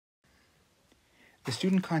The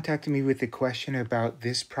student contacted me with a question about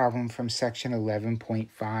this problem from section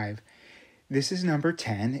 11.5. This is number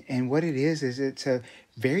 10, and what it is it's a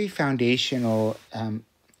very foundational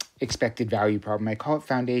expected value problem. I call it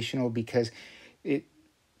foundational because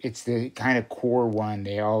it's the kind of core one.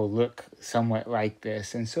 They all look somewhat like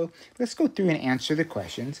this. And so let's go through and answer the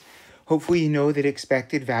questions. Hopefully you know that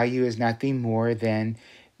expected value is nothing more than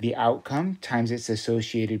the outcome times its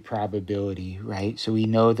associated probability, right? So we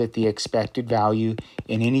know that the expected value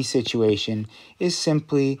in any situation is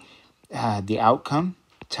simply the outcome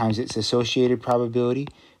times its associated probability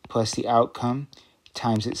plus the outcome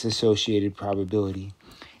times its associated probability.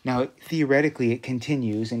 Now, theoretically, it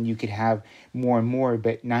continues, and you could have more and more,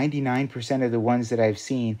 but 99% of the ones that I've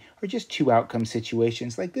seen are just two outcome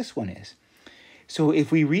situations like this one is. So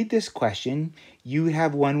if we read this question, you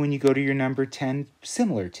have one when you go to your number 10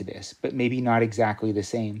 similar to this, but maybe not exactly the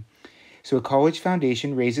same. So a college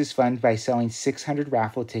foundation raises funds by selling 600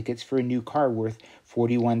 raffle tickets for a new car worth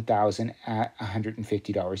 $41,000 at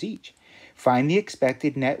 $150 each. Find the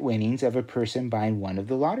expected net winnings of a person buying one of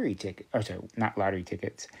the lottery tickets,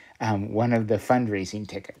 one of the fundraising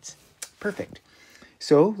tickets. Perfect.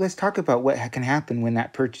 So let's talk about what can happen when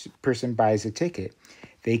that person buys a ticket.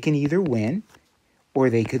 They can either win or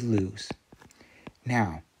they could lose.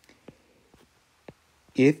 Now,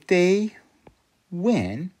 if they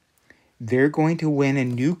win, they're going to win a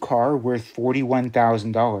new car worth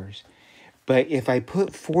 $41,000. But if I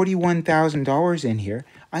put $41,000 in here,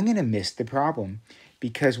 I'm going to miss the problem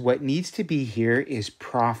because what needs to be here is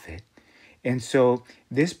profit. And so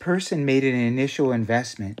this person made an initial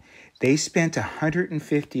investment. They spent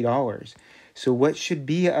 $150. So what should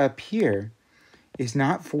be up here is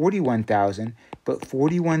not $41,000, but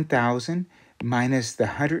 $41,000 minus the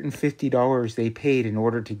 $150 they paid in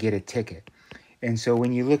order to get a ticket. And so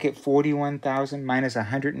when you look at $41,000 minus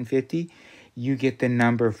 $150, you get the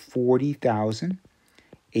number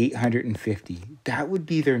 $40,850. That would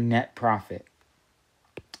be their net profit.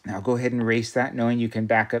 Now go ahead and erase that, knowing you can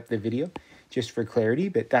back up the video just for clarity,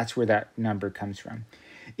 but that's where that number comes from.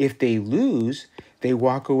 If they lose, they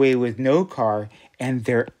walk away with no car and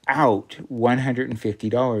they're out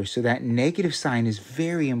 $150. So that negative sign is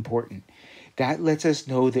very important. That lets us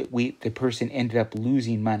know that the person ended up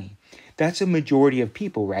losing money. That's a majority of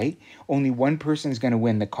people, right? Only one person is going to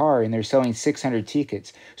win the car and they're selling 600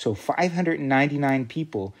 tickets. So 599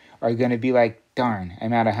 people are going to be like, darn,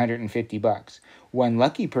 I'm out $150. One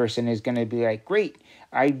lucky person is going to be like, great,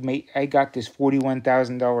 I got this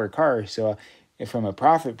 $41,000 car. So from a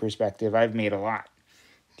profit perspective, I've made a lot.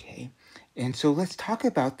 Okay. And so let's talk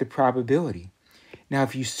about the probability. Now,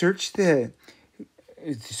 if you search the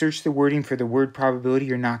wording for the word probability,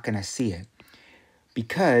 you're not going to see it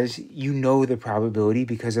because you know the probability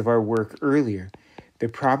because of our work earlier. The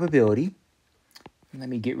probability, let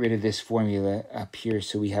me get rid of this formula up here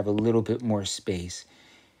so we have a little bit more space.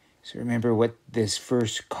 So remember what this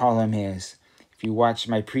first column is. If you watch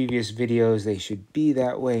my previous videos, they should be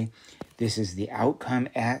that way. This is the outcome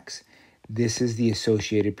X. This is the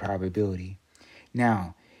associated probability.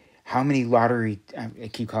 Now, how many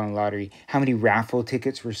how many raffle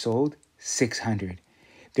tickets were sold? 600.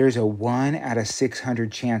 There's a 1 out of 600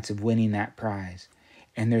 chance of winning that prize.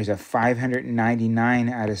 And there's a 599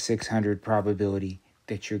 out of 600 probability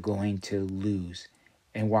that you're going to lose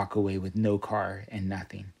and walk away with no car and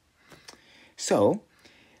nothing. So,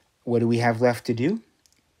 what do we have left to do?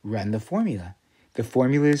 Run the formula. The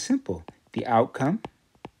formula is simple. The outcome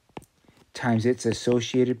times its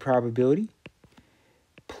associated probability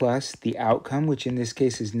plus the outcome, which in this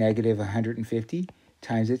case is negative 150,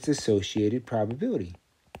 times its associated probability.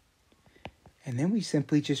 And then we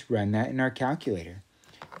simply just run that in our calculator.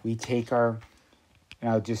 We take and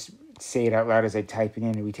I'll just say it out loud as I type it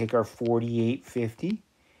in, and we take our 4850,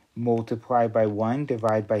 multiply by 1,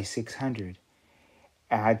 divide by 600.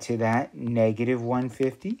 Add to that negative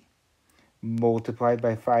 150, multiplied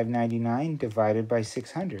by 599, divided by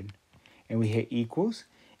 600. And we hit equals,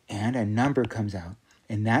 and a number comes out.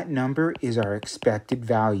 And that number is our expected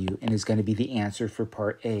value and is going to be the answer for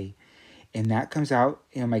part A. And that comes out,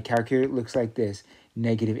 my calculator looks like this,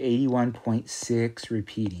 negative 81.6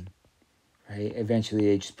 repeating, right? Eventually,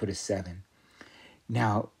 they just put a 7.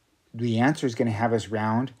 Now, the answer is going to have us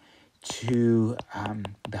round to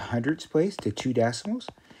the hundredths place, to 2 decimals.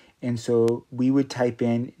 And so we would type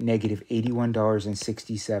in negative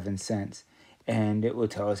 $81.67, and it will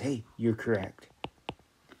tell us, hey, you're correct.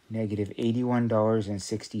 Negative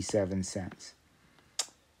 $81.67.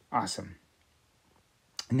 Awesome.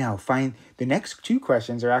 Now, find the next 2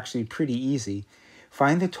 questions are actually pretty easy.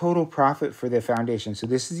 Find the total profit for the foundation. So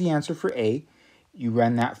this is the answer for A. You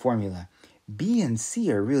run that formula. B and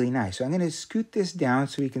C are really nice. So I'm going to scoot this down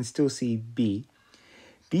so we can still see B.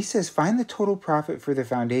 B says, find the total profit for the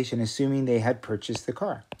foundation, assuming they had purchased the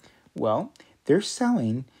car. Well, they're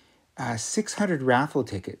selling 600 raffle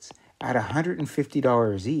tickets at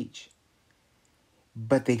 $150 each.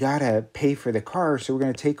 But they got to pay for the car, so we're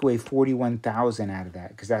going to take away $41,000 out of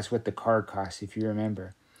that, because that's what the car costs, if you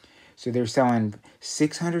remember. So they're selling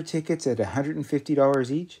 600 tickets at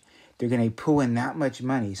 $150 each. They're going to pull in that much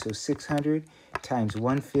money. So 600 times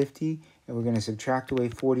 150, and we're going to subtract away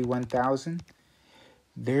 41,000.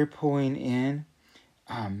 They're pulling in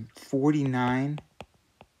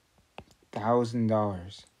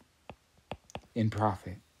 $49,000 in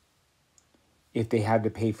profit if they had to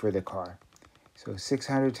pay for the car. So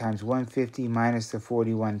 600 times 150 minus the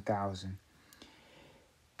 41,000.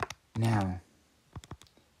 Now,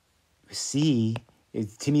 C,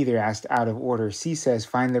 to me they're asked out of order. C says,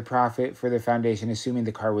 find the profit for the foundation, assuming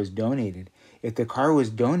the car was donated. If the car was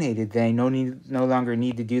donated, they no longer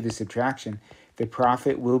need to do the subtraction. The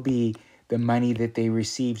profit will be the money that they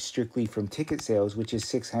received strictly from ticket sales, which is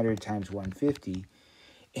 600 times 150.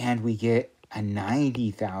 And we get a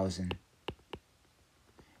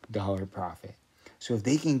 $90,000 profit. So if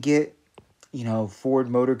they can get, Ford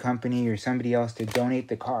Motor Company or somebody else to donate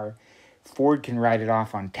the car, Ford can write it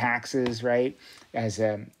off on taxes, right, as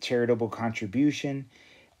a charitable contribution.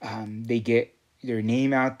 They get their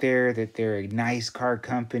name out there that they're a nice car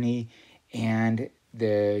company, and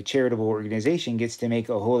the charitable organization gets to make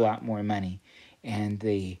a whole lot more money, and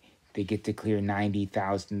they get to clear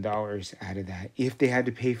 $90,000 out of that. If they had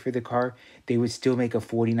to pay for the car, they would still make a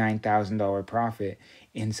 $49,000 profit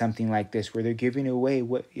in something like this, where they're giving away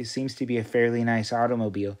what it seems to be a fairly nice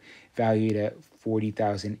automobile valued at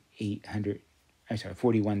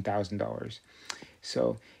 $41,000.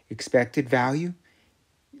 So expected value,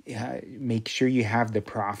 make sure you have the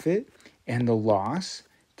profit and the loss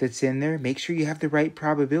that's in there. Make sure you have the right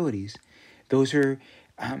probabilities. Those are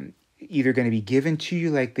either going to be given to you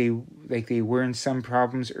like they were in some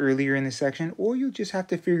problems earlier in the section, or you'll just have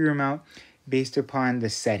to figure them out based upon the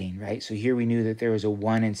setting, right? So here we knew that there was a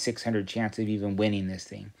 1 in 600 chance of even winning this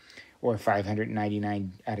thing, or a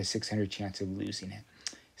 599 out of 600 chance of losing it.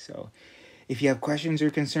 So if you have questions or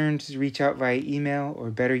concerns, reach out via email, or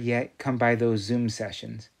better yet, come by those Zoom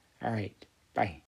sessions. All right, bye.